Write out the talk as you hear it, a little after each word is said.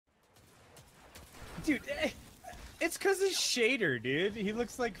Dude, it's cause his shader, dude. He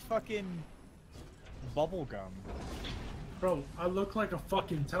looks like fucking bubblegum. Bro, I look like a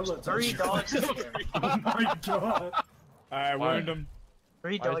fucking Teletubby. 3 dogs in here. Oh my god. I wound him.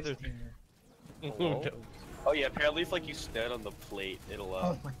 3 Why is dogs there- in here. Hello? Oh yeah, apparently if like you stand on the plate, it'll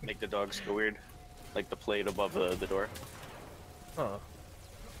Oh my make the dogs go weird. Like the plate above the door. Huh.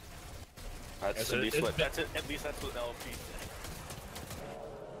 That's So at least it's what been- at least that's what LP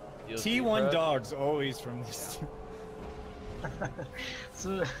said. T1 dogs always from this.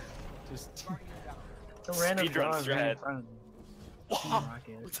 So, Just some random Speedrun dog right in strat. front of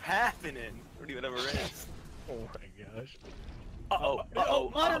me. What's happening? I don't even have a wrist. Oh my gosh. Uh-oh. Uh-oh.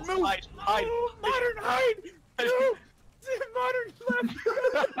 Modern move! Hide, hide. Modern hide! No! Modern left!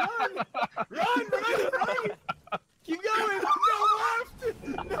 Run! Keep going! No left!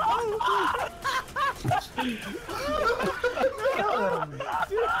 No!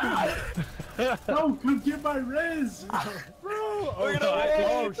 No, come get my res! Bro!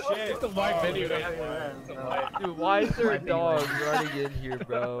 Oh shit! It's a wide video. Dude, why is there a dog running in here,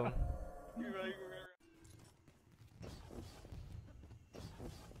 bro? You're right.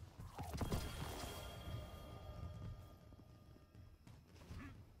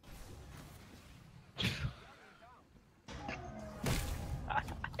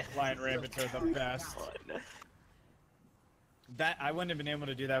 Flying rabbits are the best. That I wouldn't have been able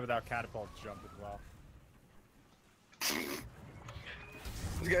to do that without catapult jump as well.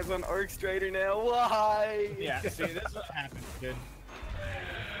 This guy's on Arc Strider now. Why? Yeah, see, this is what happens, dude.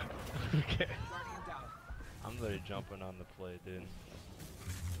 Okay. I'm literally jumping on the play, dude.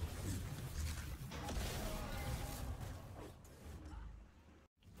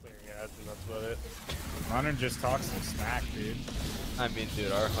 Clearing ads and that's about it. Modern just talks some smack, dude. I mean,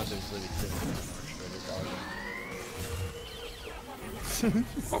 dude, our hunter's literally sitting on our shredder dog.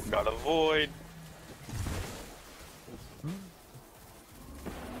 Oh, got a void.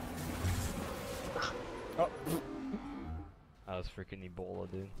 Oh. That was freaking Ebola,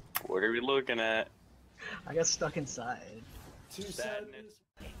 dude. What are we looking at? I got stuck inside. Sadness.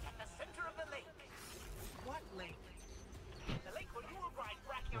 At the center of the lake. What lake? The lake where you will ride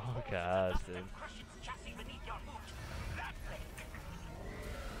Brachio's Oh, horse gosh, dust dude. and crush its chassis beneath your boot. That lake.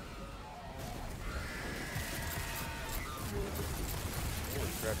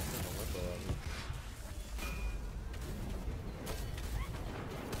 Holy crap, it's in the limbo of it.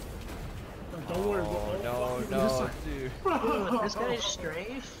 Don't worry. Oh, no, This no, side. dude. Dude, this guy's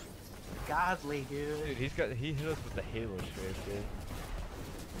strafe? Godly, dude. Dude, he hit us with the Halo strafe, dude.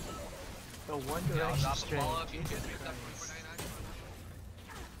 The One Direction strafe. Jesus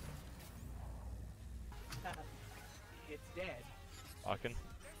It's dead. Fucking.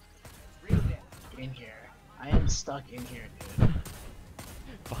 Real dead. in here. I am stuck in here, dude.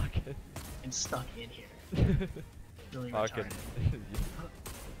 Fucking. I'm stuck in here. Really Fucking. retarded.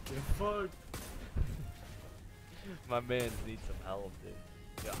 Yeah, fuck. My man needs some help,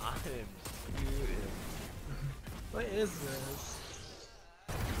 dude. Yo, I am shooting. What is this?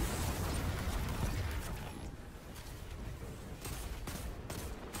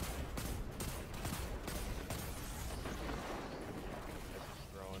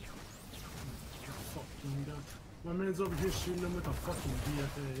 Throwing. Fucking duck. My man's over here shooting him with a fucking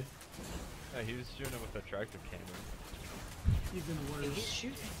BFA. Yeah, he was shooting him with a tractor cannon. Even He's worse.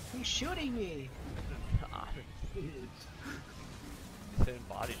 shooting. He's shooting me. He's hitting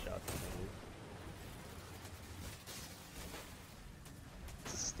body shots at me, dude.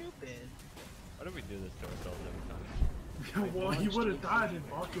 Stupid. Why do we do this to ourselves every time? Well, he would have died if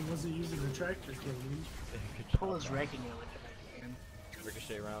Balkan wasn't using the tractor cannon. Good Pull job, is bro. wrecking it with it. Man.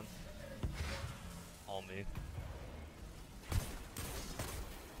 Ricochet rounds. All me.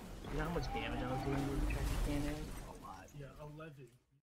 You know how much damage I was doing with the tractor cannon? A lot. Yeah, 11.